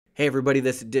Hey everybody,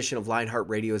 this edition of Lionheart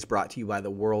Radio is brought to you by the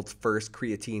world's first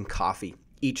creatine coffee.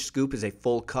 Each scoop is a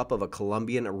full cup of a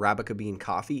Colombian Arabica bean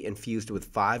coffee infused with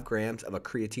 5 grams of a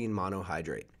creatine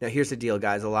monohydrate. Now here's the deal,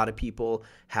 guys. A lot of people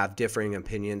have differing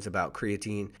opinions about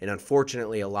creatine, and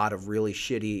unfortunately a lot of really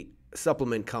shitty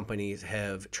supplement companies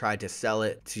have tried to sell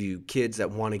it to kids that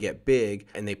want to get big,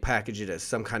 and they package it as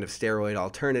some kind of steroid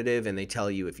alternative, and they tell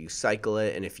you if you cycle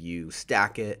it and if you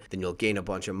stack it, then you'll gain a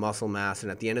bunch of muscle mass.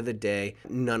 And at the end of the day,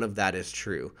 none of that is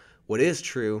true. What is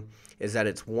true is that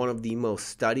it's one of the most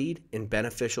studied and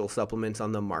beneficial supplements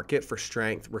on the market for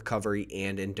strength, recovery,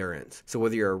 and endurance. So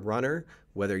whether you're a runner,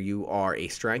 whether you are a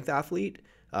strength athlete,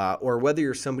 or whether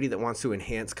you're somebody that wants to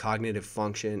enhance cognitive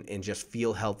function and just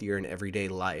feel healthier in everyday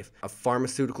life, a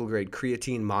pharmaceutical-grade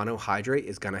creatine monohydrate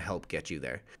is going to help get you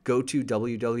there. Go to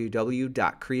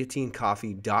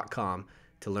www.creatinecoffee.com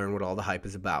to learn what all the hype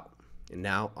is about. And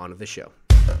now, on to the show.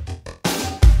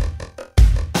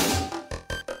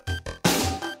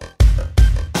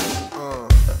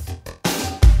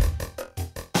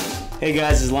 Hey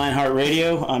guys, this is Lionheart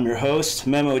Radio. I'm your host,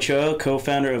 Memo Ochoa,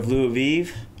 co-founder of Blue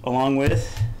Aviv, along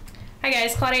with... Hi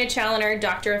guys, Claudia Challoner,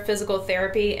 Doctor of Physical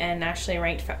Therapy and nationally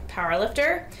ranked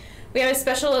powerlifter. We have a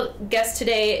special guest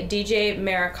today, DJ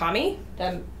Murakami.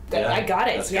 I got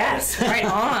it, yes, right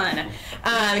on.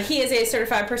 He is a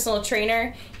certified personal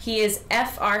trainer. He is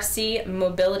FRC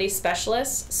Mobility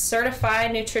Specialist, certified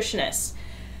nutritionist,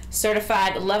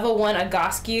 certified level 1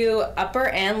 Agatsu upper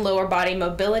and lower body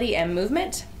mobility and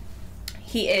movement.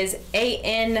 He is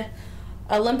AN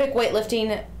Olympic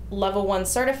Weightlifting Level 1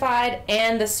 certified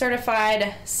and the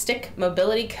certified stick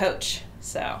mobility coach.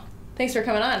 So thanks for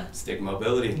coming on. Stick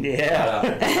mobility.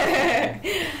 Yeah.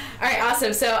 All right,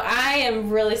 awesome. So I am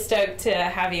really stoked to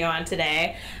have you on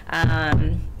today.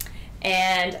 And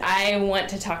I want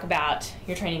to talk about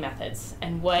your training methods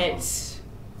and what's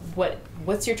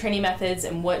your training methods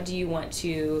and what do you want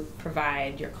to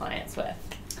provide your clients with?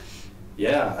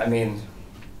 Yeah, I mean,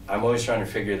 I'm always trying to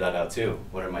figure that out too.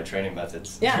 What are my training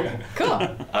methods? Yeah, cool.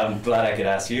 I'm glad I could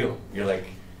ask you. You're like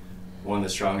one of the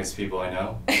strongest people I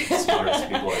know, smartest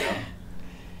people I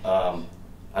know.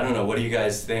 I don't know, what do you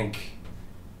guys think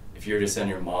if you were to send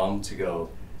your mom to go,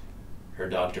 her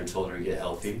doctor told her to get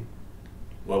healthy,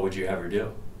 what would you have her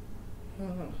do?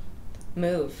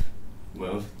 Move.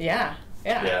 Move? Yeah.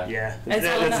 Yeah.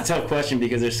 That's a tough question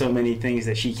because there's so many things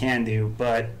that she can do,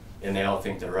 but... And they all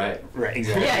think they're right. Right,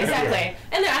 exactly. Yeah, exactly. Yeah.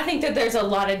 And I think that there's a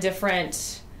lot of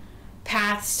different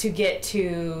paths to get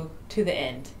to the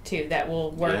end, too, that will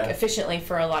work efficiently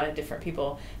for a lot of different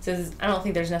people. So I don't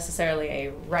think there's necessarily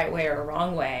a right way or a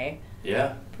wrong way,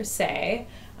 per se.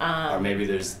 Or maybe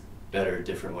there's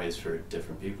different ways for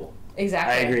different people.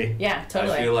 Exactly. I agree. Yeah,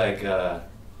 totally. I feel like,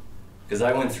 because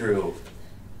I went through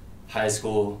high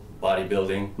school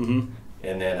bodybuilding,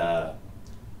 and then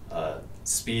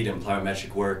speed and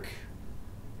plyometric work,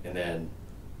 and then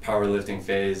powerlifting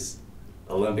phase,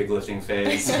 Olympic lifting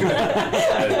phase,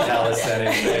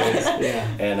 calisthenics phase. Yeah.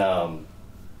 And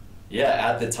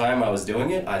at the time I was doing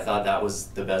it, I thought that was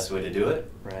the best way to do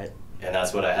it. Right. And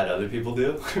that's what I had other people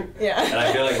do. Yeah. And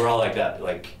I feel like we're all like that.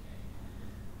 Like,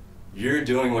 you're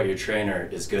doing what your trainer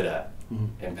is good at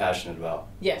and passionate about.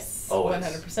 Yes. Always.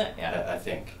 100%. Yeah. I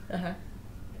think. Uh-huh.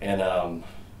 And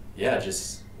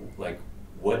just like,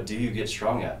 what do you get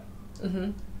strong at?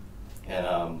 And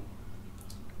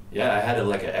I had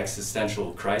an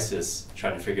existential crisis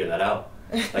trying to figure that out,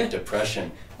 like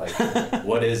depression. Like,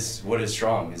 what is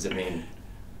strong? Does it mean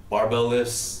barbell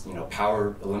lifts?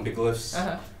 Power Olympic lifts?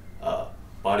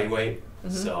 Body weight?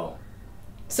 So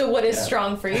what is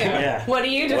strong for you? Yeah. What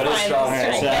do you define as strong?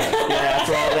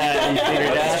 After all that, you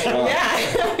figured out.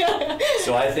 Yeah.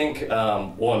 So I think,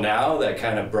 now that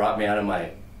kind of brought me out of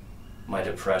my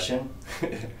depression.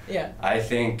 Yeah. I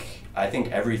think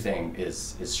everything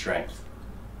is strength.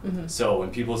 So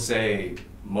when people say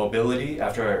mobility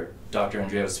after Dr.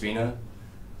 Andrea Spina,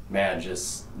 man,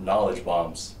 just knowledge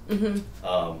bombs.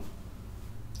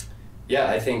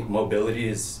 I think mobility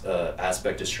is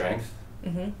aspect of strength.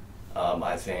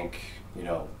 I think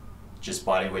just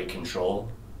body weight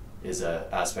control is an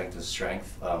aspect of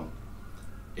strength.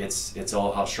 It's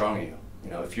all how strong are you.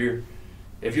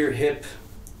 If your hip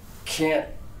can't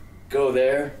go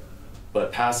there,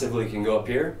 but passively can go up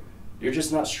here, you're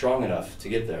just not strong enough to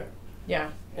get there. Yeah.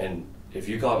 And if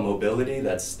you call it mobility,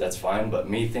 that's fine. But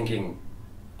me thinking,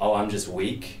 oh, I'm just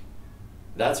weak,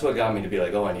 that's what got me to be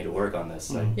like, oh, I need to work on this.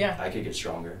 Like, I could get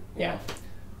stronger. Yeah.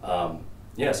 So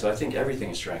I think everything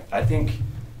is strength. I think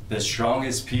the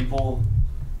strongest people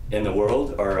in the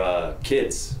world are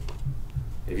kids.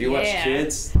 If you watch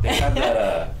kids, they have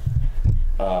that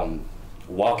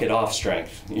walk it off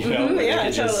strength, you know?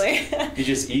 Yeah, totally. You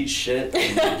just eat shit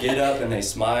and they get up and they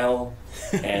smile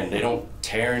and they don't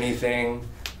tear anything.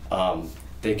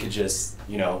 They could just,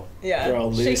 you know, they're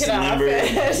all loose shake it and off.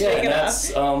 limber. Shake it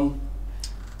off.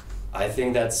 I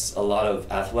think that's a lot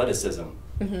of athleticism.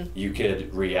 You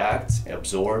could react,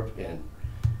 absorb, and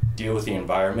deal with the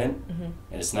environment.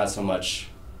 And it's not so much,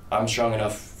 I'm strong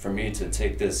enough for me to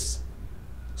take this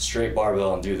straight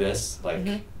barbell and do this. Like,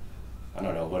 I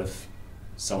don't know, what if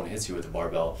someone hits you with a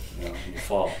barbell, you know, and you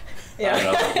fall? Yeah. I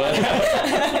don't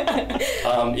know.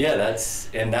 But, yeah,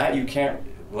 and that you can't,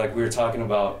 like we were talking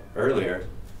about earlier,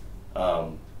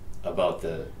 about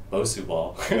the Bosu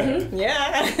ball.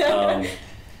 Yeah.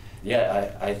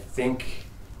 Yeah, I think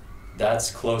that's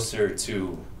closer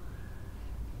to,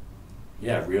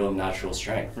 real natural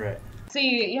strength. Right. So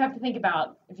you have to think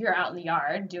about, if you're out in the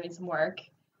yard doing some work,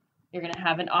 you're going to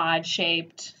have an odd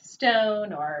shaped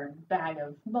stone or bag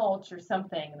of mulch or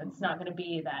something that's not going to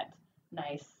be that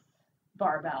nice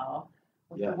barbell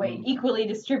with the weight equally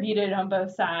distributed on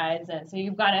both sides. And so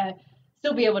you've got to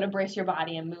still be able to brace your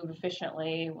body and move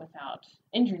efficiently without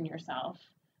injuring yourself,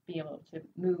 be able to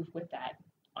move with that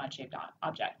odd shaped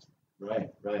object. Right.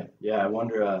 Yeah, I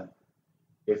wonder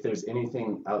if there's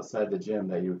anything outside the gym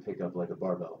that you would pick up like a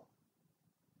barbell.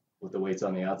 With the weights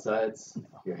on the outsides,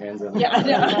 your hands on the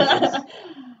outsides.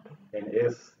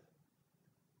 And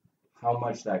how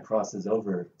much that crosses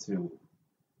over to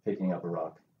picking up a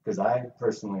rock. Because I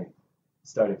personally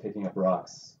started picking up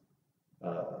rocks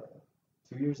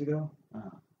 2 years ago.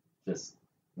 Just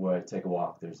where I take a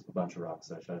walk, there's a bunch of rocks,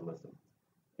 so I try to lift them.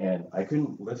 And I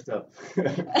couldn't lift up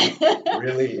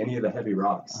really any of the heavy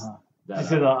rocks. Just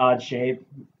the odd shape?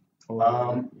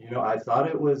 I thought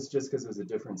it was just because it was a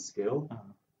different skill.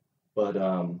 But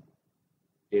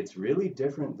it's really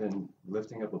different than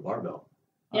lifting up a barbell.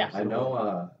 Yeah. I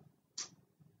know,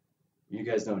 you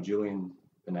guys know Julian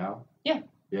Benau?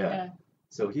 Yeah.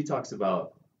 So he talks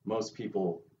about most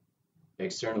people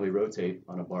externally rotate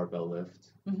on a barbell lift.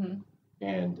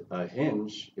 And a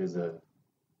hinge is a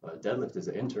deadlift is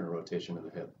an internal rotation of the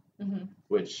hip,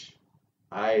 which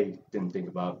I didn't think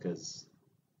about because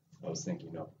I was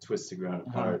thinking, twist the ground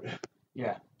apart,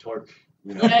 torque,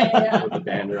 with the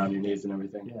band around your knees and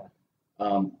everything.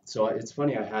 So it's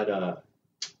funny, I had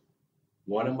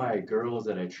one of my girls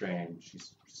that I train,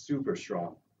 she's super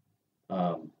strong.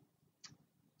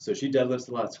 So she deadlifts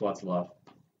a lot, squats a lot,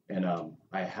 and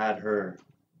I had her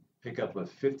pick up a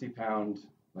 50-pound,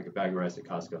 like a bag of rice at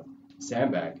Costco,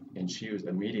 sandbag, and she was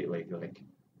immediately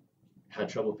had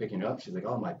trouble picking it up. She's like,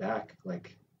 oh, my back,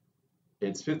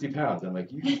 it's 50 pounds. I'm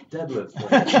like, you deadlift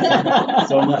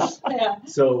so much.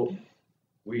 So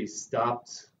we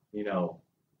stopped,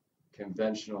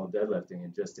 conventional deadlifting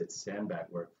and just did sandbag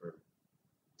work for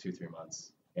 2-3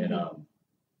 months. And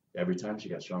every time she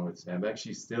got strong with sandbag,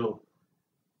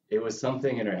 it was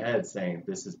something in her head saying,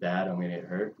 this is bad, I'm going to get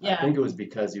hurt. I think it was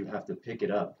because you have to pick it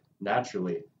up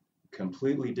naturally,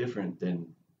 completely different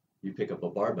than you pick up a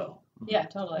barbell. Yeah,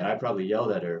 totally. And I probably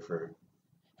yelled at her for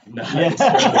not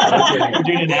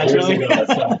doing it naturally at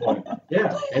some point.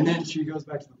 Yeah, and then she goes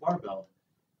back to the barbell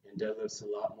and deadlifts a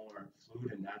lot more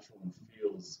fluid and natural and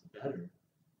feels better.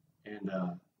 And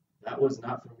that was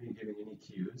not for me giving any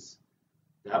cues.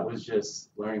 That was just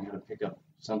learning how to pick up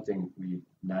something we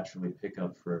naturally pick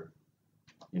up for,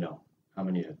 how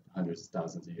many hundreds of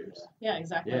thousands of years. Yeah,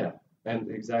 exactly. Yeah, and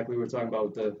exactly we're talking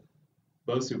about the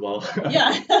Bosu ball.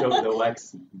 Yeah.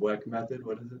 the WEC method,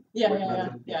 what is it?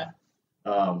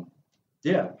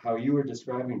 Yeah. How you were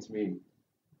describing to me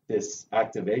this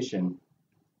activation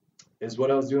is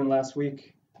what I was doing last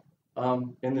week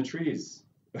in the trees.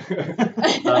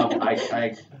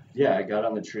 I got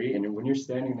on the tree, and when you're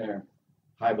standing there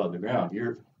high above the ground,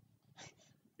 you're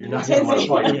not going to want to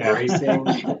fall. You're bracing,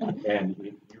 and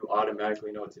you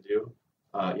automatically know what to do.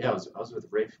 I was with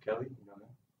Rafe Kelly, you know that?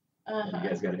 You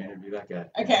guys got to interview that guy.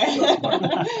 Okay. So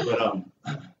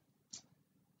but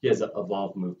he has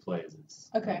evolved move plays. It's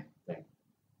okay. Thing.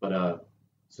 But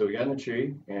so we got in the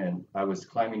tree, and I was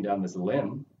climbing down this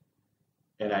limb,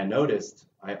 and I noticed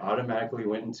I automatically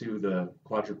went into the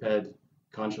quadruped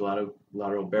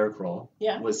contralateral bear crawl.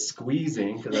 Yeah. Was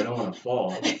squeezing because I don't want to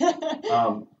fall.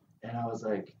 And I was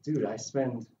like, dude, I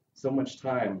spend so much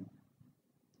time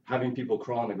having people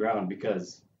crawl on the ground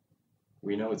because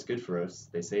we know it's good for us.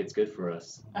 They say it's good for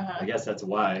us. I guess that's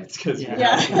why. It's because you're going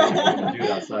to do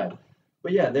it outside.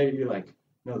 But yeah, there you're like,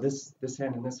 no, this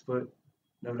hand and this foot.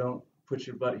 No, don't put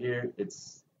your butt here.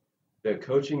 The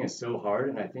coaching is so hard,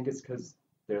 and I think it's because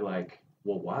they're like,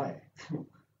 well, why?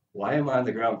 Why am I on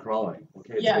the ground crawling?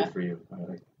 Okay, it's good for you.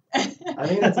 I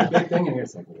think that's a big thing in here.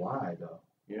 It's like, why though?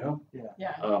 Yeah.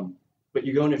 But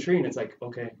you go in a tree and it's like,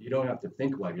 okay, you don't have to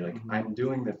think about it. You're like, I'm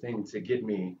doing the thing to get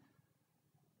me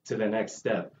to the next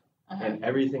step. And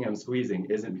everything I'm squeezing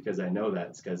isn't because I know that,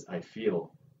 it's because I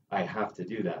feel I have to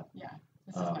do that. Yeah,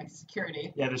 this is my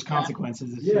security. Yeah, there's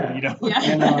consequences. Yeah. You know. Yeah.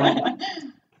 And,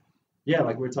 yeah,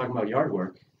 like we're talking about yard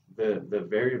work, the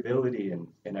variability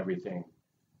and everything,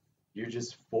 you're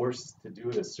just forced to do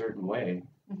it a certain way,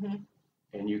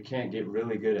 and you can't get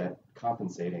really good at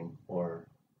compensating or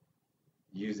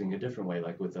using a different way,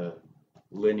 like with a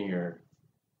linear,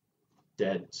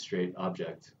 dead, straight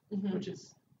object, which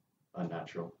is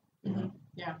unnatural.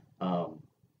 Yeah.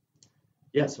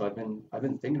 Yeah, so I've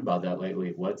been thinking about that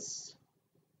lately. What's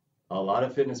a lot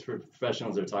of fitness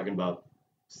professionals are talking about,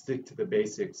 stick to the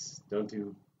basics, don't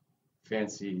do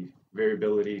fancy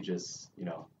variability, just, you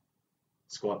know,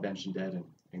 squat, bench, and dead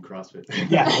and CrossFit.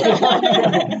 Yeah.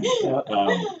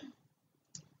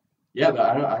 Yeah, but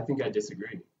I think I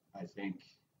disagree. I think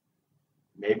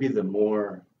maybe the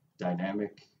more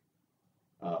dynamic,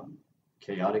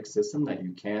 chaotic system that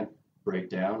you can't break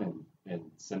down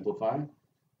and simplify,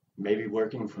 maybe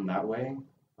working from that way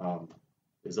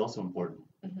is also important.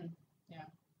 Yeah.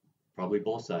 Probably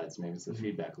both sides. Maybe it's a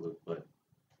feedback loop, but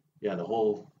yeah, the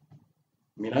whole.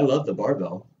 I mean, I love the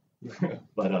barbell,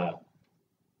 but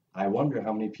I wonder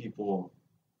how many people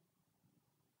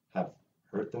have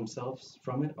hurt themselves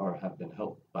from it or have been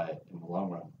helped by it in the long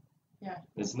run. Yeah.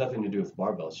 It's nothing to do with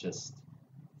barbell. It's just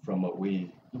from what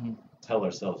we tell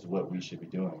ourselves what we should be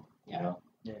doing. Yeah. You know?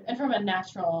 Yeah. And from a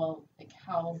natural, like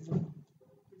how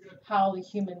the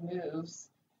human moves,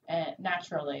 and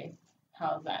naturally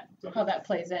how that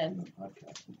plays in.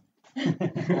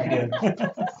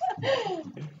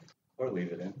 Or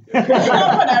leave it in.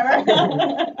 Whatever.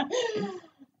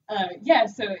 Yeah,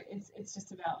 so it's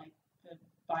just about like the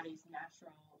body's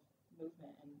natural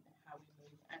movement and how we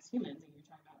move as humans. And you're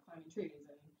talking about climbing trees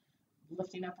and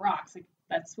lifting up rocks. Like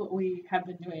that's what we have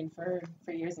been doing for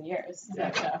years and years.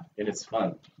 Yeah. So, And it's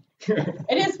fun.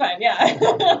 it is fun, yeah.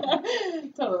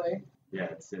 Totally. Yeah,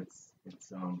 it's its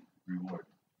own reward.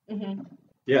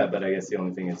 Yeah, but I guess the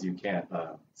only thing is you can't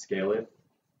scale it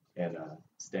and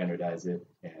standardize it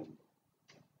and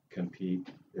compete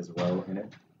as well in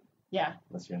it. Yeah.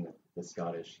 Unless you're in the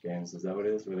Scottish games. Is that what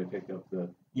it is? Where they pick up the...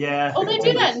 Yeah. Oh, they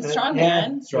do that in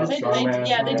strongman. Yeah. Strongman.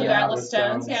 Yeah, they do Atlas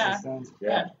stones. stones.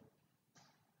 Yeah.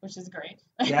 Which is great.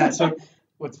 Yeah. So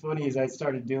what's funny is I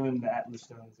started doing the Atlas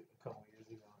stones a couple years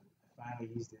ago. And I finally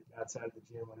used it outside of the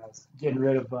gym when I was getting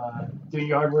rid of doing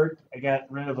yard work. I got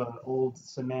rid of an old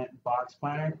cement box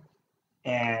planter,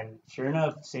 and sure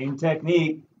enough, same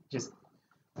technique, just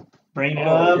bring it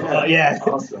up. Yeah.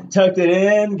 Awesome. Tucked it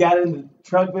in, got it in the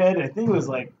truck bed. I think it was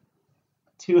like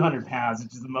 200 pounds,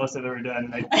 which is the most I've ever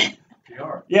done.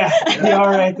 PR. Yeah, PR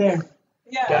right there.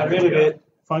 Yeah. Got rid of it.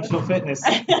 Functional fitness.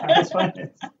 Dude,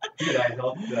 I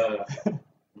helped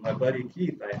my buddy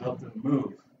Keith. I helped him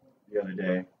move the other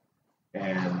day,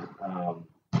 and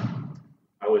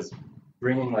I was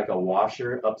bringing like a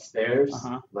washer upstairs,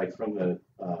 like from the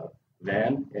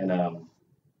van, and I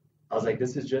was like,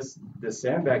 "This is just the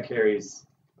sandbag carries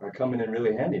are coming in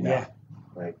really handy now. Yeah.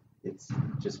 Like it's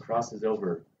just crosses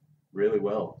over really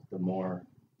well. The more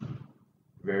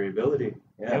variability,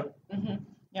 yeah." Mm-hmm.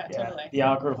 Yeah, totally. The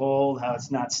awkward hold, how it's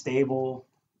not stable,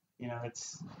 you know,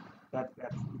 it's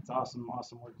awesome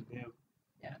work to do.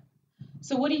 Yeah.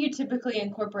 So what do you typically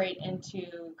incorporate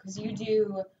into, because you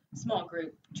do small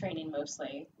group training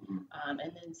mostly, and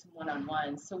then some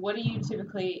one-on-ones. So what do you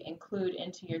typically include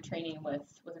into your training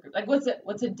with a group? Like what's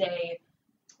a day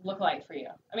look like for you?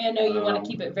 I mean, I know you want to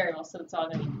keep it variable, so it's all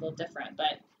going to be a little different,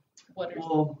 but what are...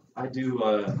 Well, I do,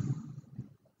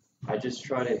 I just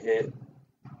try to hit,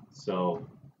 so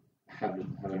have it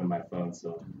on my phone,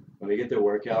 so when they get their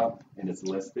workout and it's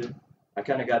listed, I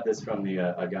kind of got this from the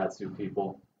Agatsu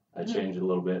people. I changed it a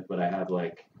little bit, but I have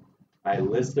I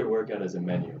list their workout as a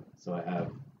menu. So I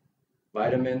have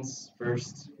vitamins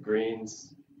first,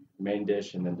 greens, main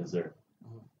dish, and then dessert.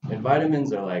 And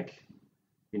vitamins are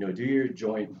do your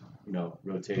joint,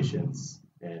 rotations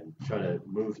and try to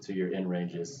move to your in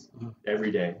ranges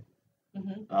every day.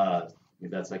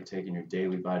 That's like taking your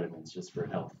daily vitamins just for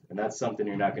health. And that's something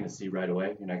you're not going to see right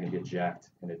away. You're not going to get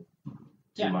jacked in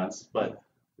 2 months. But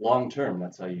long term,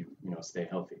 that's how you, stay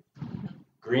healthy.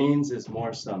 Greens is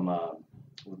more some,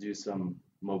 we'll do some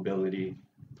mobility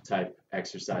type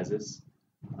exercises.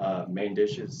 Main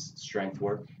dish is strength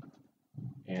work.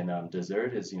 And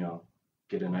dessert is,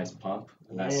 get a nice pump,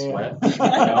 a nice sweat.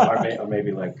 Or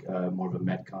maybe more of a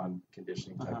Metcon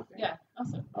conditioning type of thing. Yeah,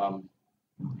 awesome.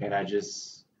 And I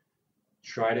just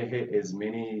try to hit as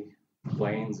many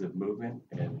planes of movement,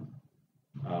 and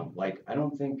I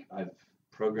don't think I've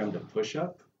programmed a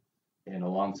push-up in a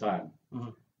long time.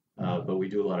 But we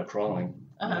do a lot of crawling,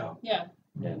 Yeah.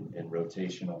 and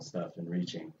rotational stuff and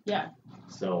reaching. Yeah.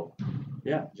 So,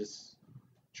 yeah, just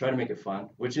try to make it fun,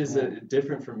 which is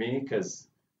different for me, because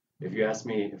if you asked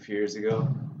me a few years ago,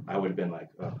 I would have been like,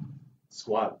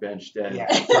 squat, bench, dead,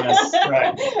 press,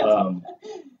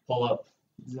 pull up.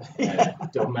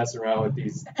 Don't mess around with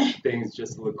these things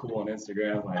just to look cool on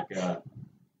Instagram. Like,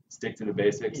 stick to the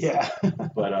basics. Yeah.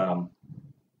 But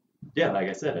yeah, like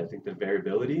I said, I think the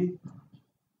variability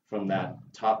from that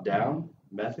top-down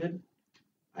method,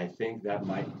 I think that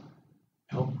might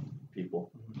help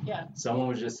people. Yeah. Someone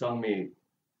was just telling me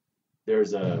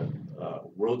there's a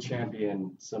world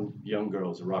champion, some young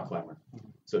girl's a rock climber.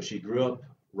 So she grew up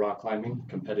rock climbing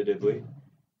competitively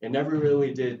and never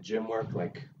really did gym work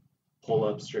like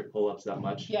pull-ups, strict pull-ups that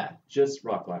much. Yeah. Just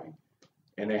rock climbing.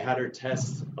 And they had her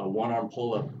test a one-arm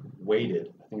pull-up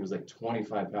weighted. I think it was like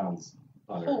 25 pounds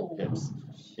on her hips.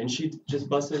 And she just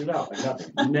busted it out like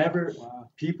nothing. Never,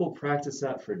 people practice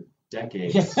that for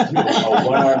decades. A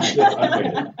one-arm just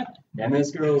unweighted. And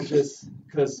this girl just,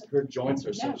 because her joints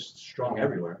are so strong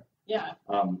everywhere,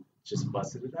 just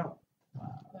busted it out.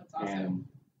 That's awesome. And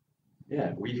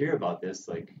yeah, we hear about this,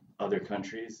 like other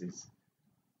countries, these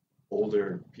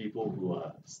older people who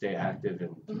stay active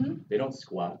and they don't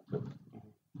squat. But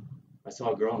I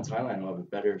saw a girl in Thailand who had a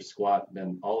better squat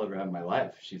than I'll ever have in my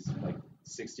life. She's like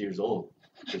 60 years old,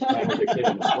 just playing with a kid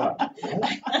in the squat.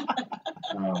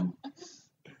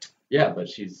 Yeah, but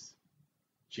she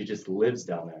just lives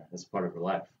down there as part of her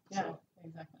life. Yeah, so,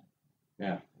 exactly.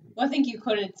 Yeah. Well, I think you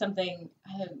quoted something,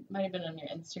 might have been on your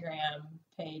Instagram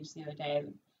page the other day,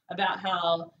 about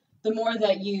how the more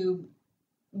that you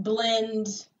blend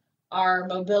our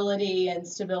mobility and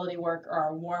stability work, or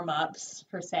our warm-ups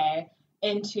per se,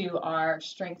 into our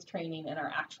strength training and our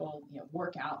actual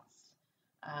workouts,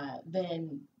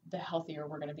 then the healthier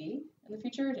we're going to be in the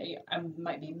future. I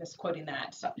might be misquoting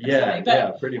that.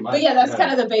 Yeah, pretty much. But yeah, that's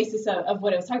kind of the basis of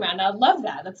what I was talking about. And I love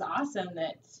that. That's awesome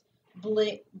that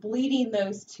bleeding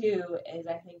those two is,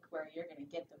 I think, where you're going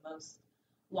to get the most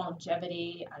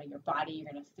longevity out of your body.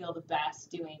 You're going to feel the best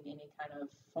doing any kind of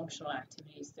functional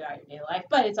activities throughout your daily life.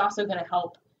 But it's also going to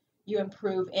help you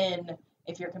improve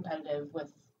if you're competitive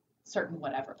with certain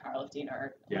whatever, powerlifting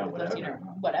or lifting or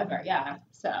whatever. Yeah.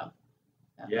 So.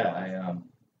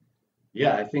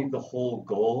 I think the whole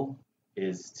goal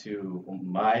is to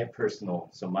my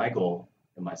goal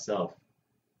and myself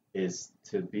is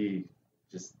to be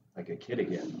just like a kid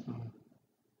again.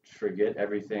 Forget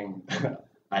everything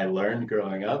I learned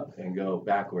growing up and go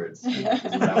backwards. Is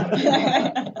what I want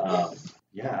to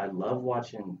do. I love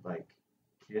watching like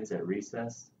kids at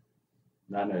recess.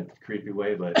 Not in a creepy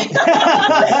way, but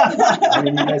I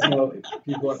mean, you guys know if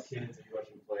people have kids, if you watch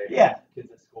them play,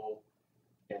 kids at school,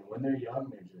 and when they're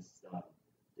young, they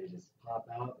just pop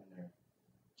out and they're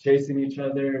chasing each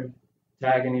other,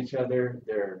 tagging each other.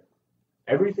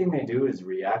 Everything they do is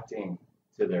reacting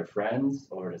to their friends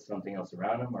or to something else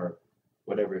around them or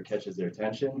whatever catches their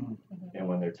attention. And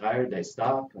when they're tired, they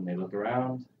stop and they look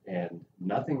around, and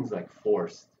nothing's like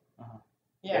forced.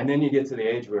 And then you get to the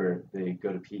age where they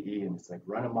go to PE and it's like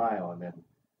run a mile, and then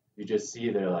you just see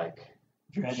their like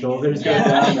shoulders go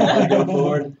down and they go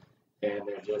forward, and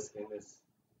they're just in this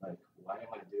like, why am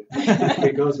I doing?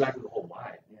 It goes back to the whole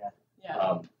why.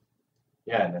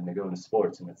 And then they go into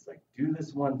sports and it's like, do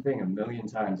this one thing a million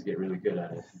times, get really good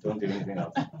at it. Don't do anything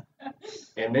else.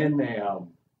 And then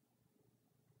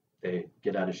they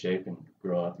get out of shape and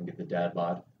grow up and get the dad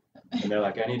bod, and they're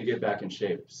like, I need to get back in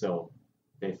shape. So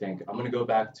they think, I'm going to go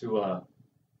back to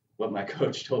what my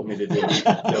coach told me to do,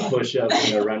 the push-ups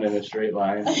and the run in a straight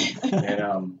line.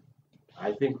 And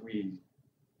I think we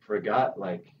forgot,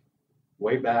 like,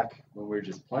 way back when we were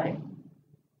just playing.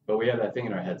 But we have that thing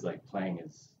in our heads, like, playing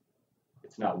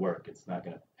it's not work. It's not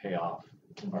going to pay off.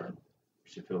 Or we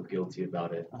should feel guilty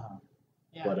about it.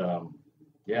 But,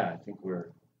 I think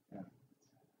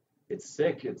it's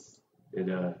sick.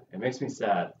 It makes me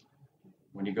sad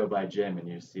when you go by a gym and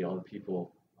you see all the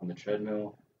people on the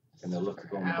treadmill and they're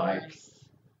looking on the bike.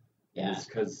 And it's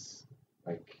because,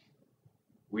 like,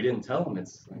 we didn't tell them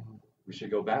it's like, we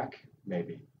should go back,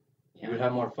 maybe. You would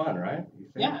have more fun, right? You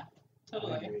think? Yeah,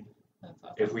 totally. That's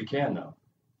awesome. If we can, though.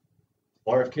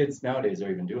 Or if kids nowadays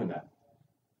are even doing that.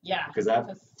 Yeah. Because I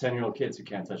have 10-year-old kids who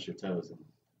can't touch their toes.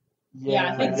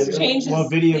 I think it's changed. Well,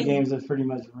 video games have pretty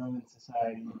much ruined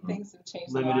society. Things have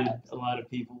changed Limited a lot of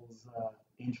people's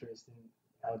interest in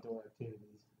outdoor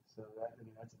activities. So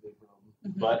that's a big problem.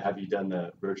 But have you done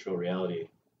the virtual reality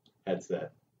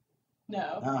headset?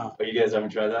 No. Oh. Oh, you guys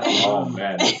haven't tried that? Oh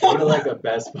man, go to like a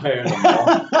Best Buy or the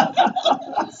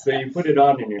mall. So you put it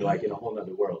on and you're like in a whole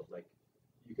other world. Like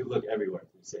you could look everywhere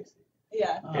 360.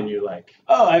 Yeah. And you're like,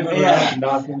 yeah.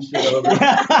 knocking shit over.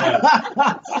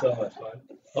 Yeah. It's so much fun.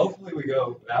 Hopefully we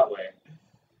go that way.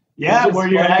 Yeah, where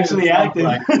you're actually active.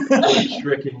 Like we're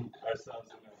tricking ourselves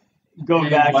into Going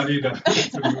back. money to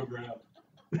move around.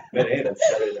 But hey,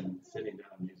 that's better than sitting down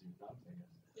and using thumbs, I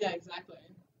guess. Yeah, exactly.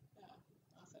 Yeah.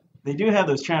 Awesome. They do have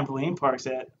those trampoline parks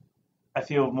that I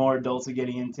feel more adults are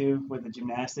getting into with the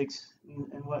gymnastics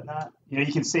and whatnot. You know,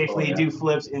 you can safely do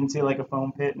flips into like a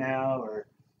foam pit now, or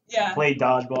play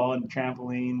dodgeball and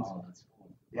trampolines. Oh, that's cool.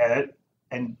 Yeah,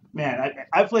 and man,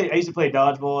 I used to play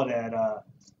dodgeball at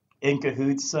In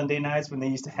Cahoots Sunday nights when they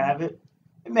used to have it.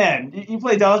 Man, you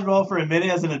play dodgeball for a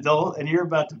minute as an adult, and you're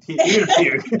about to puke. You're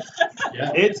gonna puke.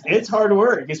 Yeah. It's hard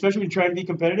work, especially when you're trying to be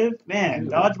competitive. Man,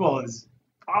 dodgeball is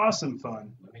awesome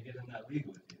fun. Let me get in that league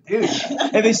with you.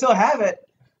 Dude, and they still have it.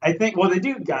 I think, well, they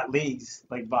do got leagues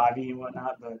like Bobby and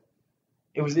whatnot, but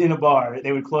it was in a bar.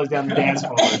 They would close down the dance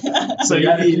floor. So you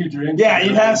had a few drinks. Yeah,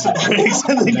 you'd have some drinks.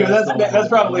 That's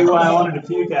probably why I wanted to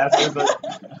puke after, but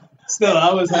still,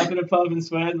 I was having a puff and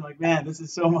sweat and like, man, this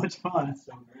is so much fun. That's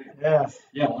so great. Yeah.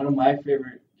 Yeah, one of my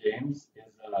favorite games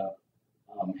is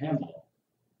handball.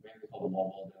 Maybe they call the wall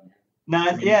ball down here.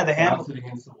 Nice. Yeah, the handball. Bounce it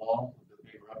against the wall with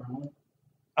the big rubber one.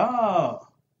 Oh.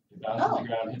 It bounces the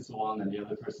ground, hits the wall, and then the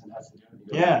other person has to do it.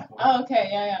 You go Yeah. back and forth. Oh, okay.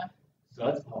 Yeah. So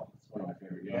that's one of my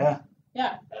favorite games. Yeah.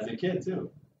 Yeah. As a kid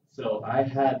too. So I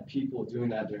had people doing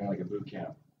that during like a boot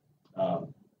camp.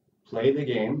 Play the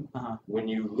game. Uh-huh. When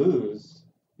you lose,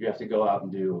 you have to go out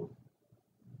and do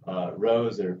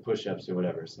rows or push-ups or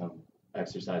whatever, some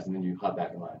exercise, and then you hop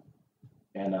back in line.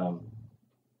 And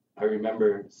I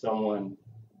remember someone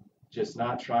just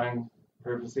not trying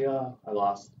purposely. Oh, I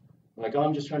lost. I'm like, oh,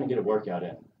 I'm just trying to get a workout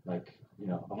in. Like, you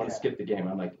know, I want to skip the game.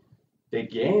 I'm like, the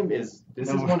game is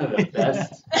one of the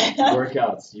best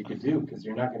workouts you could do because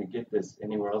you're not going to get this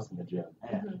anywhere else in the gym.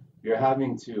 Mm-hmm. You're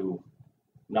having to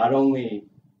not only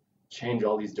change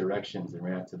all these directions and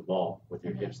react to the ball with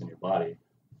your hips and your body,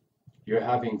 you're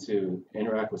having to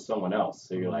interact with someone else.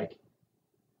 So you're like,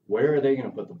 where are they going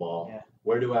to put the ball? Yeah.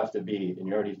 Where do I have to be? And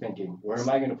you're already thinking, where am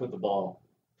I going to put the ball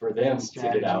for them to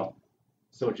get out?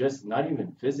 So just not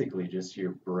even physically, just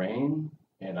your brain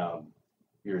and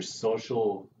your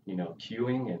social, you know,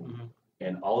 cueing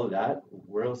and all of that.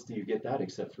 Where else do you get that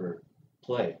except for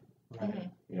play? Right.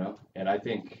 You know, and I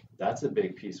think that's a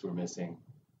big piece we're missing.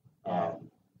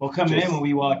 Well, coming in when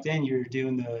we walked in, you were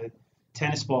doing the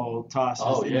tennis ball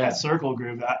tosses in that circle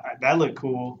group. That looked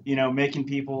cool. You know, making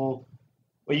people.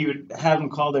 Well, you would have them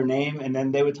call their name, and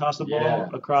then they would toss the ball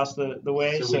across the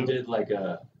way. So we did like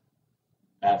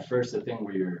at first a thing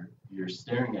where you're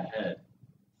staring ahead,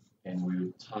 and we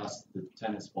would toss the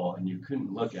tennis ball, and you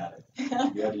couldn't look at it.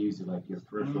 You had to use like your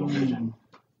peripheral vision.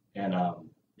 And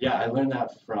I learned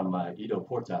that from Ido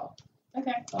Portal.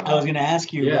 Okay. I was going to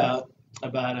ask you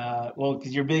about well,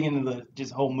 because you're big into the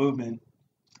just whole movement,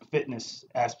 fitness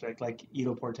aspect, like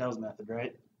Ido Portal's method,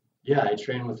 right? Yeah, I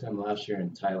trained with him last year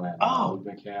in Thailand.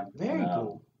 Movement camp. Very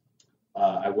cool.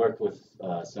 I worked with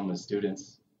some of the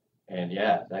students, and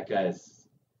that guy's.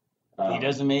 He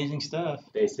does amazing stuff.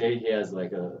 They say he's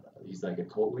like a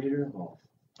cult leader. Well,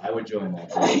 I would join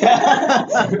that.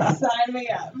 Sign me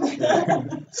up.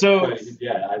 So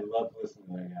I love listening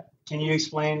to that guy. Can you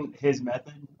explain his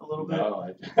method a little bit?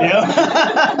 No,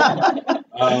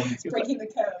 It's breaking the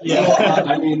code. Yeah,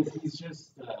 I mean he's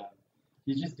just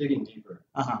digging deeper.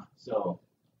 So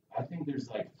I think there's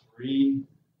like 3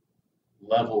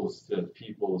 levels to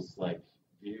people's like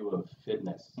view of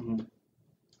fitness.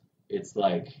 It's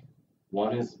like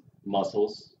one is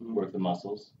muscles, work the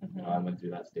muscles. You know, I went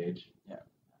through that stage. Yeah,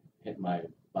 hit my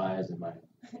thighs and my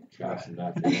traps and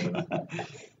back.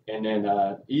 And then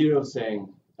Ido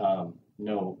saying,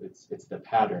 no, it's the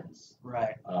patterns.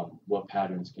 Right. What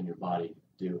patterns can your body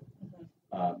do?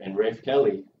 And Rafe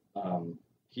Kelly,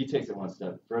 he takes it one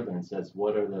step further and says,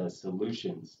 what are the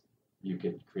solutions you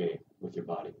could create with your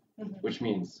body? Which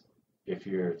means if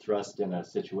you're thrust in a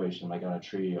situation like on a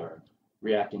tree or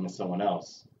reacting to someone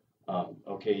else,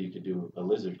 okay, you could do a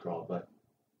lizard crawl, but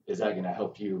is that going to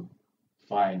help you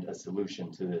find a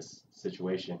solution to this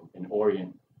situation and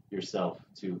orient yourself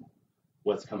to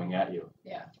what's coming at you?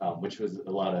 Yeah. Which was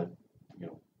a lot of,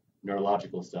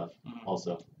 neurological stuff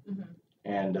also.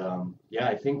 And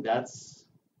I think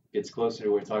it's closer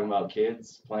to we're talking about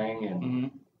kids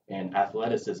playing and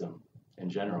athleticism in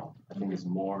general. I think is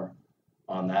more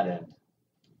on that end,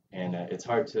 and it's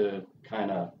hard to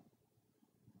kind of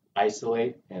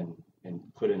isolate and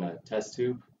put in a test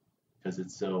tube because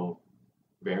it's so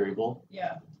variable.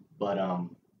 Yeah. But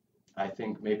I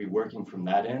think maybe working from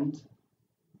that end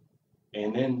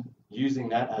and then using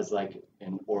that as like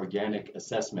an organic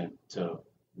assessment to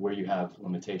where you have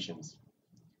limitations.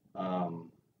 And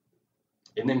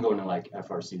then going to like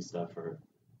FRC stuff or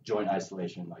joint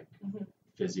isolation, like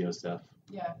physio stuff.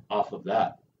 Yeah. Off of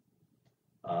that.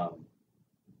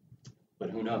 But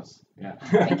who knows? Yeah.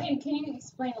 Can you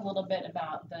explain a little bit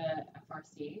about the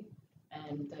FRC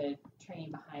and the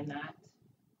training behind that?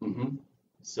 Mm-hmm.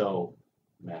 So,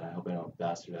 man, I hope I don't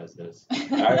bastardize this.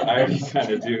 I already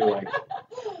kind of do. Like,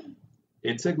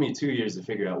 it took me 2 years to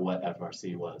figure out what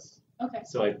FRC was. Okay.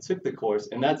 So I took the course,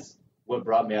 and that's what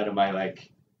brought me out of my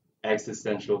like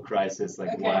existential crisis.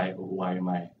 Like, okay. why am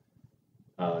I?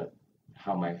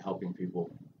 How am I helping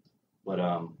people? But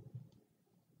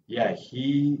yeah,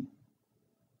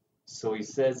 So he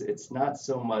says it's not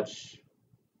so much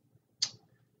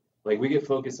like we get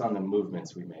focused on the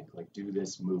movements we make, like do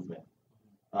this movement.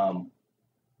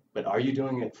 But are you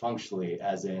doing it functionally,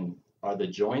 as in, are the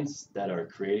joints that are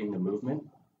creating the movement,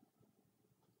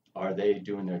 are they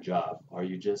doing their job? Are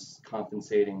you just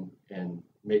compensating and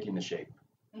making the shape?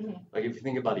 Mm-hmm. Like if you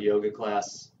think about a yoga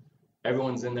class,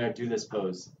 everyone's in there, do this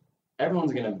pose.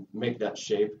 Everyone's going to make that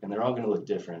shape, and they're all going to look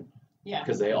different. Yeah.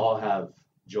 Because they all have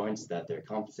joints that they're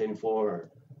compensating for,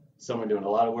 or some are doing a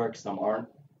lot of work, some aren't.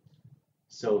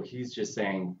 So he's just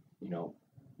saying, you know,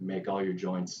 make all your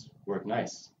joints work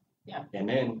nice. Yeah. And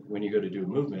then when you go to do a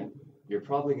movement, you're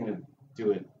probably going to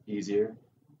do it easier,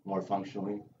 more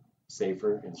functionally,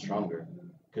 safer, and stronger,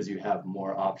 because you have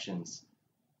more options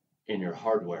in your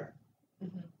hardware.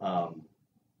 Mm-hmm.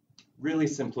 Really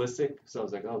simplistic. So I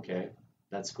was like, okay,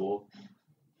 that's cool.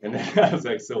 And then I was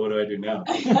like, so what do I do now?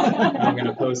 I'm going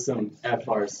to post some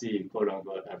FRC, quote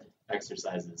unquote,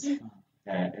 exercises.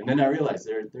 And then I realized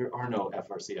there are no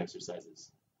FRC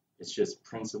exercises. It's just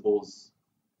principles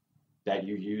that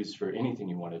you use for anything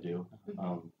you want to do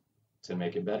to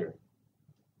make it better.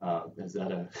 Is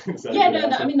that a yeah, no,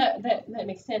 I mean, that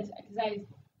makes sense. Because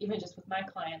even just with my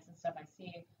clients and stuff, I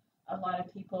see a lot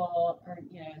of people, or,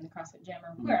 you know, in the CrossFit gym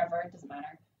or wherever, it doesn't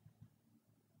matter,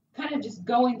 kind of just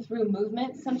going through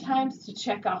movements sometimes to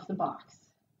check off the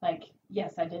box. Like,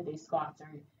 yes, I did these squats, or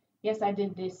yes, I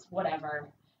did this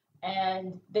whatever.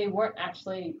 And they weren't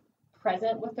actually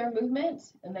present with their movement,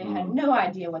 and they had no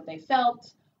idea what they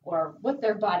felt or what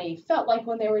their body felt like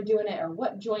when they were doing it, or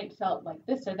what joint felt like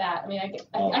this or that. I mean,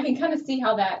 I can kind of see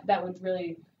how that would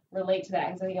really relate to that,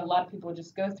 because I think a lot of people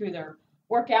just go through their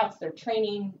workouts, their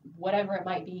training, whatever it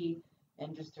might be,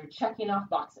 and just are checking off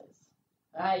boxes.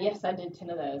 Yes, I did 10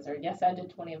 of those, or yes, I did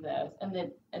 20 of those, and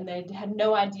they had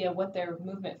no idea what their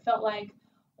movement felt like,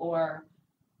 or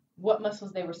what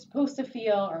muscles they were supposed to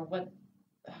feel, or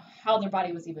how their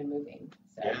body was even moving.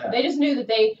 So they just knew that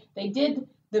they did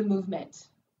the movement,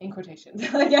 in quotations.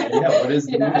 What is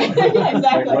the movement? Yeah,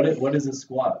 exactly. Like, what is a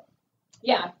squat?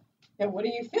 Yeah. And what are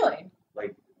you feeling?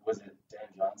 Like, was it Dan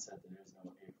John said that there's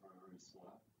no a priori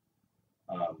squat?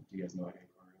 Do you guys know what a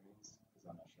priori means? Because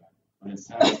I'm not sure. But it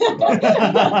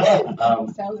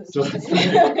sounds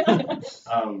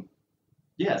interesting.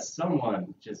 Yes,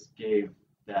 someone just gave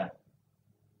that,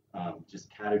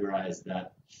 just categorized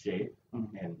that shape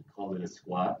and called it a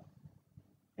squat.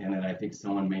 And then I think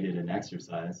someone made it an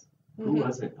exercise. Who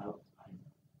was it? I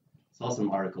saw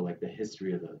some article, like the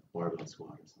history of the barbell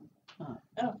squat or something.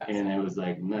 Oh, and it was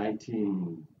like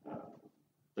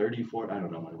 1934, I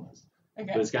don't know when it was.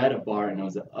 Okay. But this guy had a bar, and it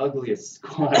was the ugliest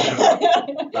squat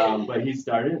ever. But he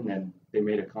started, and then they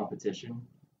made a competition,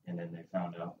 and then they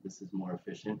found out this is more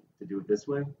efficient to do it this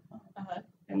way.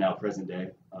 And now present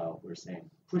day, we're saying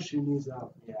push your knees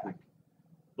out. Yeah.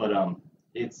 But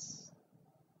it's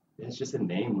just a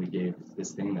name we gave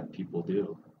this thing that people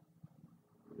do.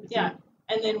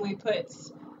 And then we put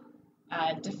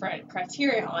different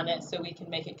criteria on it so we can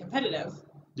make it competitive.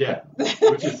 Yeah,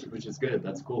 which is good.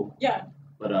 That's cool. Yeah.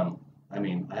 But I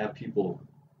mean, I have people.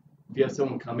 If you have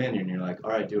someone come in and you're like,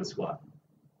 all right, do a squat,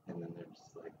 and then they're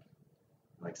just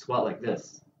like squat like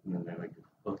this, and then they're like,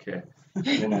 okay, and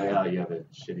then they're like, oh, you have a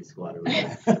shitty squat or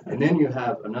whatever. And then you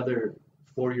have another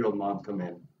 4-year-old mom come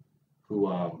in, who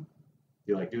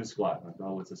you're like, do a squat. I'm like,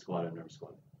 oh, what's a squat? I've never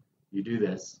squatted. You do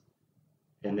this.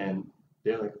 And then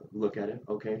they're like, look at it,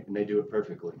 okay, and they do it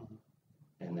perfectly.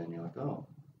 And then you're like, oh,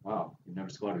 wow, you've never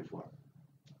squatted before.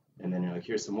 And then you're like,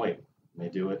 here's some weight. And they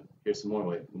do it, here's some more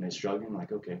weight. And they struggle, and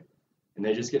like, okay. And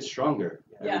they just get stronger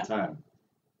every time.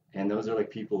 And those are like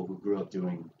people who grew up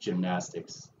doing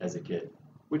gymnastics as a kid,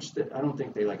 which I don't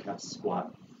think they like have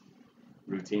squat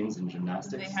routines in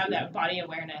gymnastics. They have that body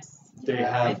awareness. They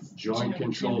have joint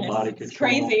control, body control. It's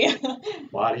crazy.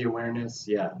 Body awareness,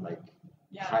 like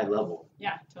high level.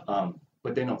 Yeah, totally.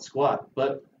 But they don't squat.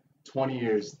 But 20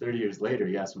 years, 30 years later,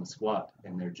 you ask them to squat,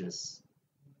 and they're just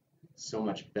so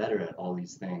much better at all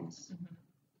these things.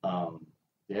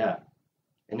 Yeah,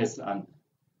 and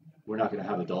we're not going to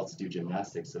have adults do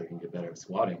gymnastics so they can get better at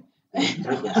squatting.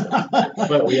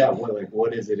 But yeah,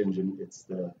 what is it in gym? It's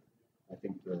I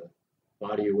think the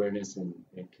body awareness and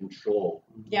control.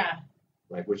 Yeah.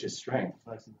 Like, which is strength.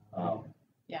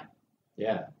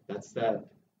 Yeah, that's that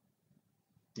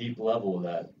deep level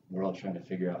that we're all trying to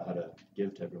figure out how to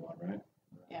give to everyone, right?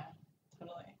 Yeah,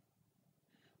 totally.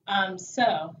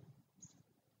 So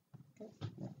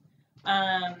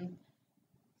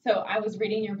I was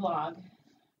reading your blog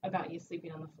about you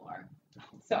sleeping on the floor.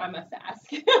 So I must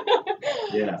ask.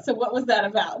 Yeah. So what was that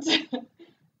about?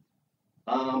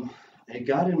 It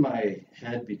got in my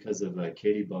head because of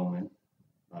Katie Bowman.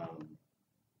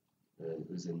 It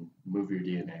was in Move Your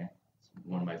DNA. It's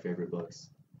one of my favorite books.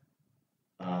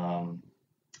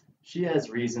 She has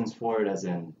reasons for it, as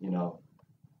in,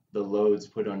 the loads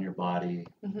put on your body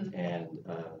and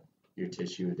your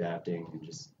tissue adapting and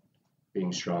just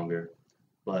being stronger.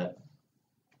 But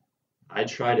I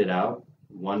tried it out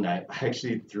one night. I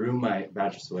actually threw my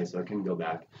mattress away so I couldn't go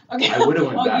back. Okay. I would have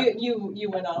went back. You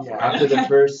went off. Yeah. After the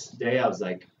first day, I was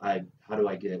like, how do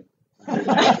I get a good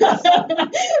mattress?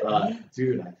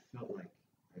 Dude, I felt like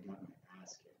I got my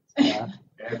ass kicked. Yeah.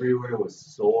 Everywhere was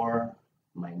sore.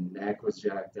 My neck was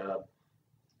jacked up.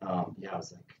 I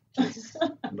was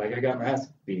like, I got my ass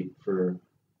beat for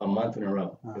a month in a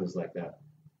row. It was like that.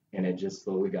 And it just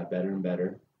slowly got better and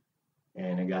better.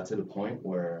 And it got to the point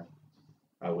where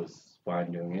I was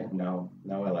fine doing it. Now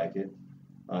I like it.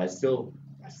 I slept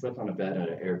on a bed at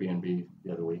an Airbnb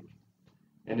the other week.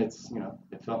 And it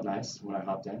felt nice when I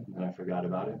hopped in, and I forgot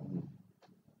about it. And,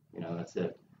 that's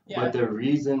it. Yeah. But the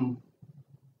reason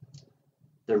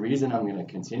I'm going to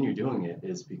continue doing it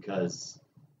is because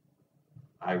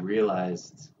I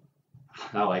realized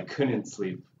how I couldn't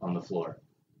sleep on the floor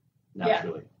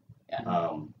naturally.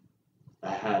 Yeah. I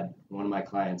had one of my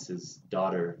clients, his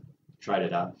daughter, tried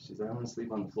it out. She's like, I want to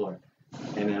sleep on the floor.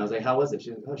 And then I was like, how was it?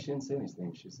 She's like, oh, she didn't say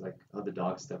anything. She's like, oh, the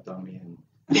dog stepped on me, and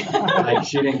like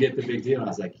she didn't get the big deal. And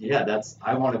I was like, yeah,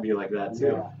 I want to be like that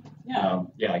too.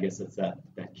 I guess that's that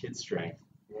kid strength.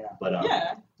 Yeah. But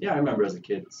I remember as a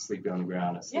kid sleeping on the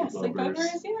ground at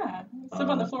sleepovers. Sleep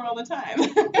on the floor all the time.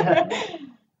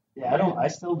 I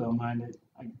still don't mind it.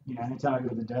 Anytime I go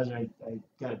to the desert, I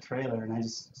got a trailer and I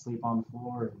just sleep on the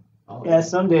floor.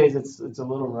 Some days it's a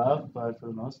little rough, but for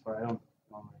the most part, I don't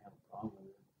normally have a problem with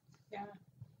it. Yeah.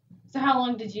 So how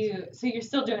long so you're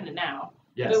still doing it now?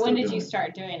 Yeah. But when did you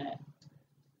start doing it?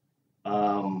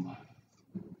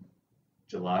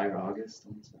 July or August.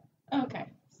 Oh, okay.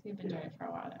 So you've been doing it for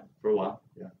a while now. For a while,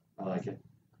 yeah. I like it.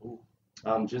 Cool.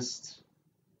 I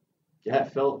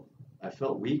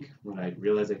felt weak when I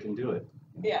realized I couldn't do it.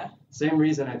 Yeah. Same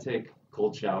reason I take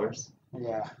cold showers.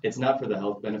 Yeah. It's not for the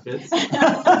health benefits.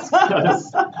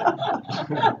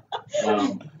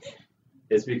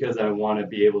 It's because I want to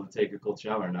be able to take a cold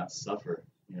shower and not suffer,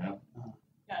 Yeah.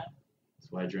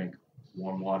 That's why I drink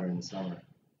warm water in the summer.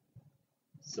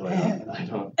 So I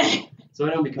don't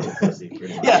become a pussy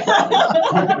pretty much.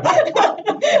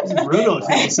 It's brutal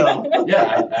to yourself.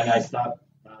 Yeah, and I stopped.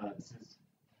 This is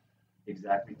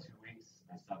exactly 2 weeks.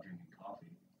 I stopped drinking coffee.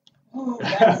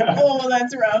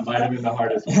 That's rough. Might have been the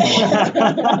hardest one.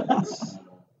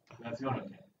 That's going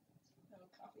okay.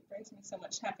 Coffee brings me so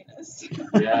much happiness.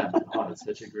 Yeah. Oh, it's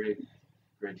such a great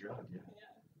drug. Yeah.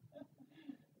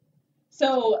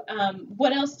 So,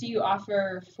 what else do you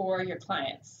offer for your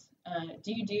clients?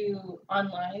 Do you do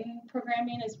online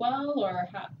programming as well, or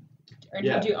do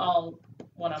you do all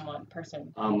one-on-one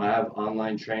person? I have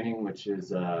online training, which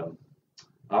is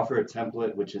offer a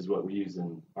template, which is what we use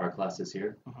in our classes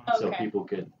here, so people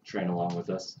could train along with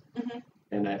us. Mm-hmm.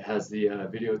 And it has the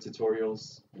video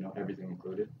tutorials, everything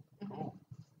included. Mm-hmm.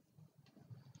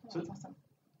 So that's awesome.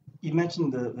 You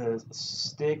mentioned the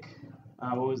stick.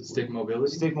 What was it? Stick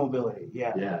mobility? Stick mobility,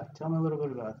 yeah. Yeah. Tell me a little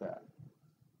bit about that.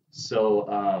 So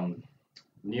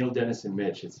Neil, Dennis, and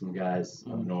Mitch, it's some guys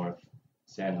up north,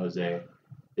 San Jose.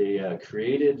 They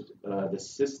created the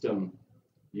system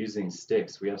using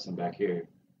sticks. We have some back here.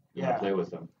 You want to play with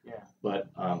them. Yeah. But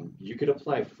you could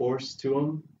apply force to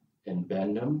them and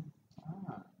bend them.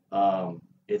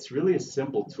 It's really a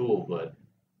simple tool, but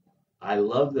I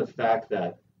love the fact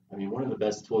that, one of the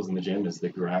best tools in the gym is the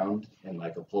ground and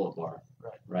like a pull-up bar,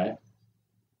 right?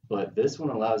 But this one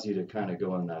allows you to kind of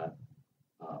go in that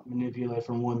manipulate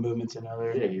from one movement to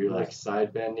another. Yeah, you're like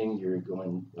side bending, you're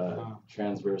going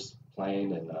transverse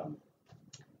plane, and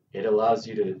it allows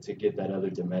you to get that other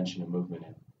dimension of movement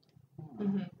in.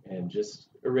 and just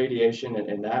irradiation,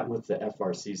 and that with the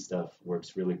FRC stuff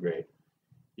works really great.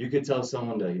 You could tell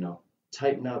someone to, you know,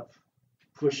 tighten up,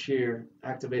 push here,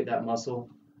 activate that muscle,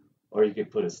 or you could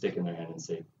put a stick in their hand and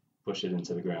say, push it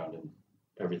into the ground, and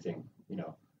everything, you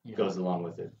know, goes along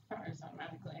with it. Powers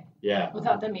automatically. Yeah.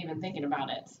 Without them even thinking about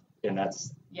it. And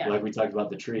that's, like we talked about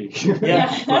the tree.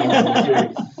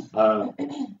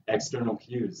 External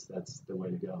cues, that's the way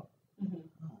to go.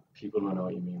 People don't know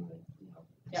what you mean when, you know,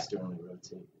 externally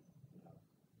rotate. You know,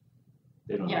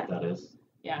 they don't know what that is.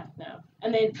 Yeah, no.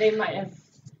 And they might have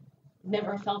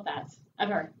never felt that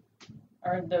ever,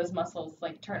 or those muscles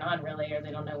like turn on really, or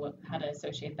they don't know how to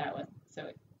associate that with. So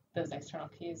those external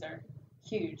cues are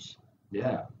huge.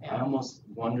 Yeah, I almost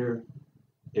wonder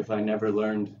if I never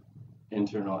learned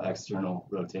internal external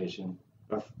rotation,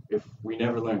 or if we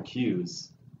never learned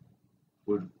cues,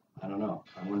 I don't know.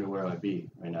 I wonder where I'd be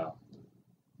right now,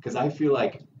 because I feel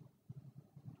like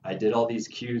I did all these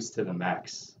cues to the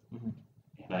max,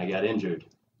 and I got injured,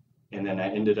 and then I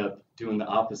ended up doing the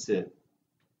opposite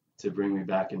to bring me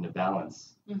back into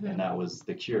balance, and that was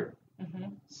the cure.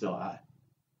 So I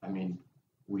mean,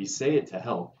 we say it to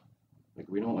help, like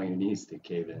we don't want your knees to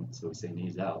cave in, so we say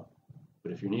knees out.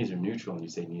 But if your knees are neutral and you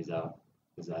say knees out,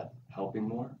 is that helping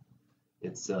more?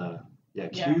 It's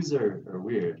cues are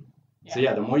weird. So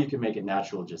the more you can make it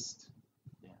natural, just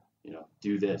you know,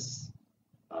 do this.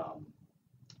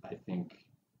 I think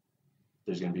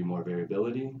there's going to be more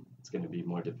variability. It's going to be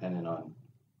more dependent on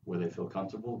where they feel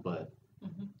comfortable, but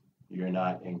you're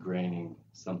not ingraining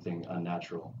something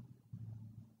unnatural.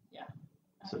 Yeah.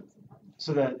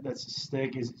 So that's a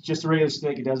stick. Is it just a regular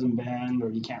stick? It doesn't bend, or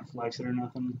you can't flex it or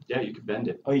nothing? Yeah, you can bend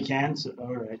it. Oh, you can? So,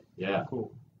 all right. Yeah.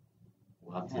 Cool.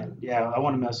 We'll have to I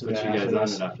want to mess with put that. you guys on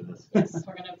it after this. Yes,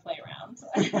 we're gonna play around.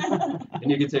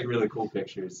 And you can take really cool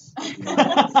pictures. You know,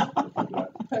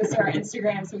 Post to our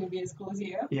Instagram so we can be as cool as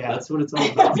you. Yeah. That's what it's all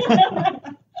about.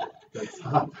 The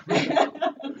top.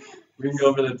 We can go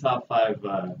over the top 5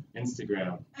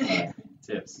 Instagram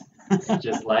tips.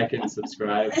 Just like and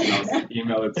subscribe, and I'll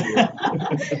email it to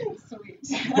you. Sweet.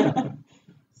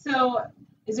 So,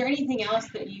 is there anything else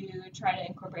that you try to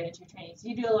incorporate into your training? Do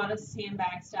you do a lot of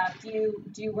sandbag stuff? Do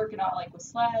you work at all like with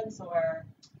sleds, or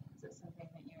is it something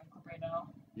that you incorporate at all?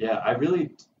 Yeah, I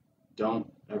really don't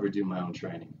ever do my own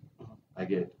training. I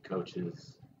get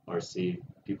coaches, RC,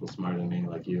 people smarter than me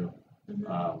like you.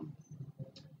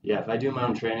 If I do my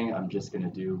own training, I'm just going to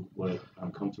do what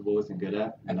I'm comfortable with and good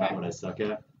at, and not what I suck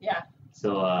at. Yeah.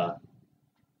 So,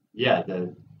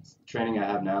 the training I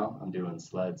have now, I'm doing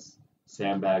sleds,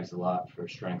 sandbags a lot for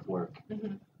strength work.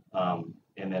 And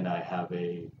then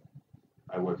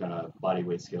I work on a body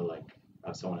weight scale, like I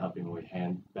have someone helping me with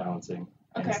hand balancing,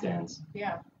 handstands.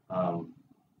 Yeah.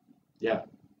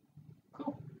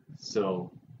 Cool.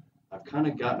 So I've kind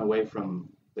of gotten away from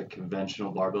the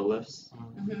conventional barbell lifts.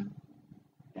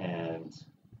 And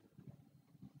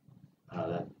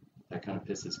that kind of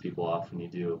pisses people off when you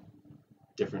do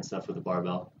different stuff with the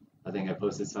barbell. I think I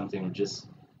posted something just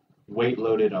weight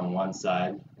loaded on one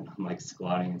side, and I'm like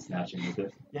squatting and snatching with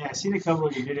it. Yeah, I've seen a couple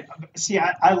of your videos. See,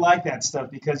 I like that stuff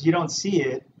because you don't see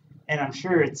it, and I'm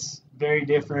sure it's very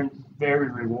different, very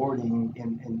rewarding,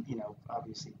 in you know,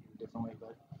 obviously in a different way.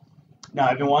 But no,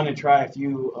 I've been wanting to try a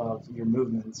few of your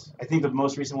movements. I think the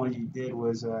most recent one you did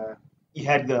was you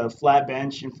had the flat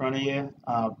bench in front of you,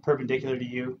 perpendicular to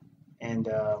you, and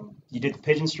you did the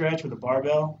pigeon stretch with a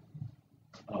barbell.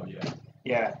 Oh yeah.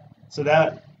 Yeah. So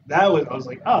that was, I was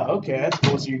like, oh, okay, that's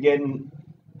cool. So you're getting,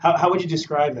 how would you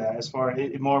describe that as far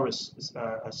as more of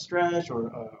a stretch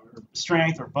or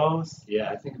strength or both? Yeah,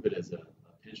 I think of it as a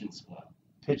pigeon squat.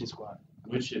 Pigeon squat.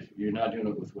 Which, if you're not doing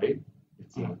it with weight,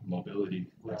 it's a mobility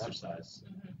exercise.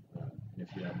 And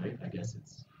if you have weight, I guess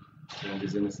it's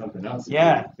changes into something else.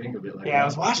 Yeah. Think of it like that. that. I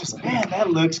was watching, man, that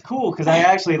looks cool, because I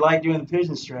actually like doing the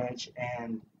pigeon stretch,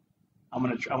 and I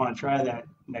want to try that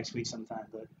next week sometime.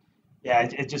 But yeah,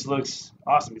 it just looks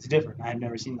awesome. It's different. I've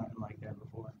never seen nothing like that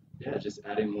before. Yeah, just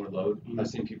adding more load. I've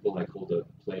seen people like hold a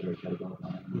plate or a kettlebell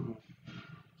on it.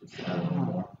 Just add a little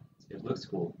more. It looks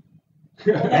cool.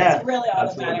 Well, that's really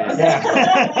all that matters.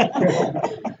 Yeah.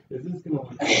 Is this gonna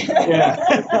look cool? Yeah.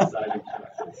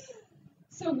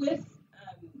 So with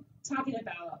talking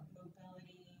about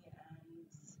mobility and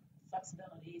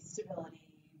flexibility, stability,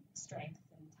 strength,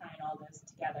 and tying all those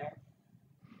together,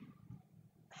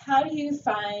 how do you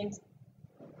find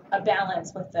a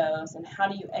balance with those, and how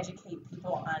do you educate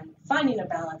people on finding a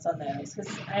balance on those?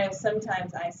 Because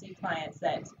sometimes I see clients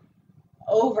that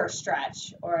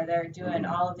overstretch, or they're doing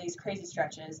all of these crazy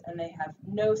stretches, and they have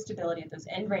no stability at those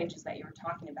end ranges that you were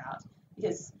talking about,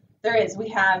 because There is. We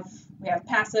have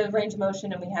passive range of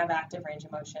motion and we have active range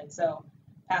of motion. So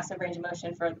passive range of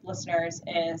motion for listeners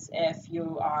is if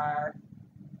you are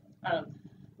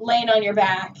laying on your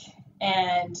back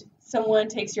and someone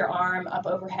takes your arm up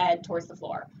overhead towards the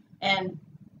floor and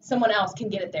someone else can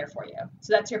get it there for you.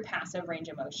 So that's your passive range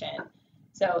of motion.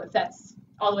 So if that's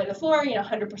all the way to the floor,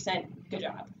 100% good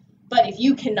job. But if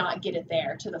you cannot get it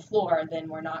there to the floor, then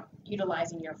we're not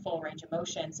utilizing your full range of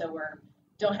motion. So we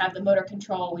don't have the motor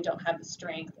control, we don't have the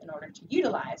strength in order to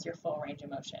utilize your full range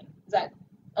of motion. Is that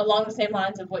along the same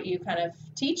lines of what you kind of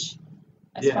teach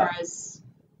as far as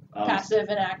passive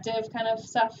and active kind of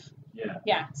stuff? Yeah.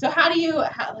 Yeah. So how do you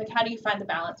find the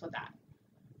balance with that?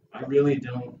 I really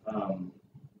don't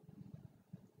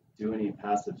do any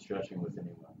passive stretching with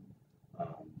anyone.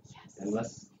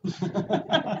 Unless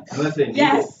they need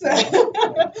it.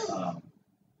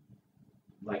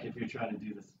 Like if you're trying to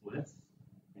do the splits,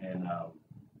 and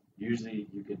usually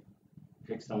you could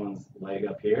pick someone's leg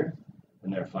up here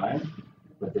and they're fine,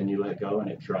 but then you let go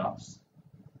and it drops.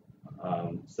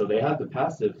 So they have the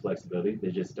passive flexibility,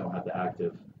 they just don't have the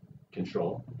active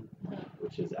control,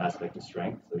 which is aspect of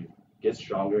strength. So you get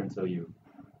stronger until you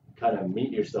kind of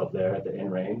meet yourself there at the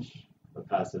end range of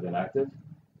passive and active.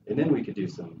 And then we could do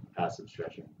some passive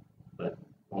stretching, but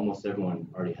almost everyone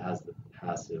already has the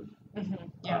passive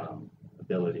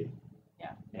ability.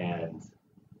 Yeah. And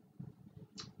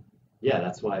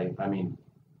that's why,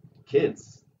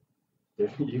 kids,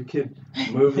 you could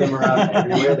move them around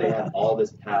everywhere. They have all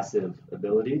this passive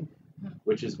ability,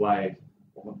 which is why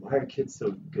are kids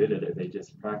so good at it? They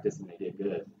just practice and they get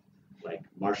good. Like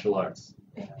martial arts.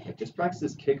 Like just practice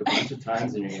this kick a bunch of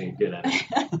times and you're going to get good at it.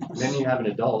 And then you have an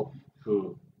adult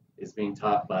who is being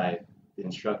taught by the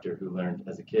instructor who learned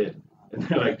as a kid. And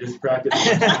they're like, just practice.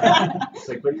 It's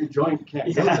like, but your joint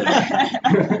can't go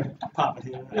there. Pop it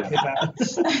here.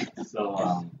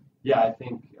 So, I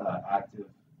think active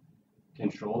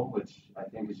control, which I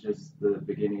think is just the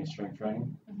beginning of strength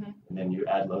training, and then you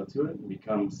add load to it, it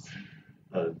becomes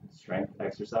a strength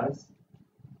exercise.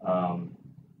 I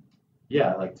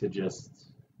like to just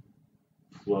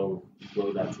flow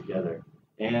that together.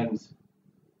 And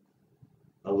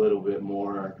a little bit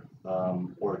more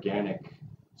organic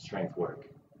strength work,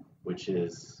 which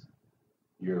is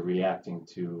you're reacting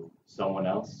to someone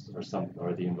else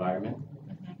or the environment,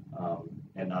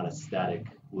 and not a static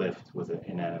lift with an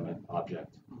inanimate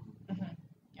object.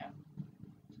 Yeah.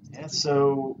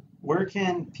 So where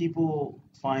can people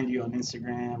find you on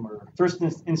Instagram? Or first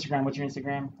Instagram, what's your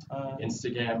Instagram?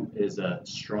 Instagram is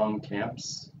Strong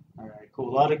Camps. All right, cool.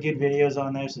 A lot of good videos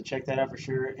on there, so check that out for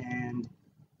sure. And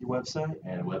your website?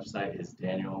 And website is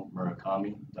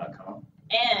danielmurakami.com.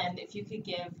 And if you could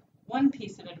give one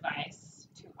piece of advice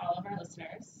to all of our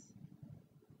listeners,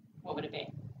 what would it be?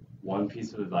 One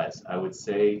piece of advice, I would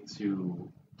say to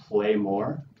play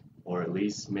more, or at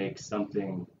least make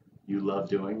something you love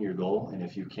doing your goal. And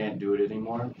if you can't do it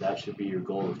anymore, that should be your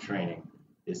goal of training,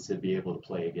 is to be able to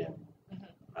play again.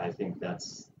 I think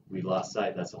we lost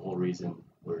sight. That's the whole reason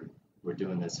we're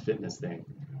doing this fitness thing,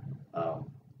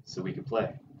 so we could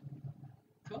play.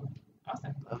 Cool.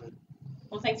 Awesome. Love it.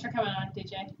 Well, thanks for coming on,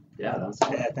 DJ. Yeah, that was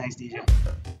fun. Yeah, thanks, DJ.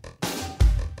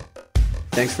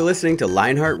 Thanks for listening to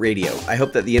Lionheart Radio. I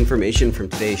hope that the information from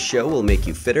today's show will make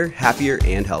you fitter, happier,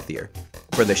 and healthier.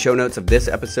 For the show notes of this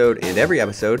episode and every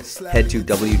episode, head to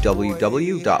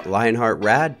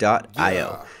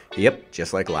www.lionheartrad.io. Yep,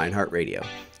 just like Lionheart Radio.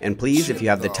 And please, if you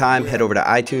have the time, head over to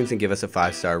iTunes and give us a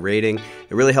 5-star rating. It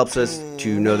really helps us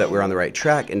to know that we're on the right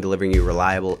track and delivering you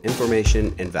reliable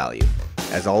information and value.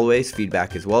 As always,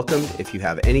 feedback is welcomed. If you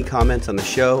have any comments on the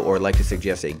show or would like to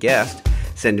suggest a guest,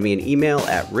 send me an email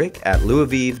at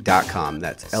rick@luavive.com.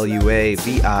 That's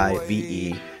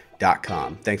LUAVIVE.com.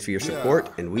 Thanks for your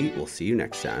support, and we will see you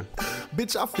next time.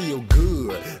 Bitch, I feel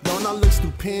good. Don't I look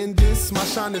stupendous? My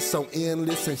shine is so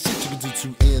endless, and shit you can do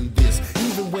to end this.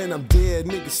 Even when I'm dead,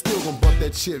 niggas still gon' bump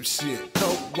that chip shit.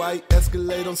 Coke, white,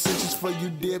 Escalade on cinches for you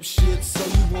dipshit. So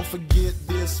you won't forget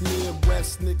this.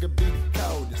 Midwest nigga be the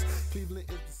coldest. Cleveland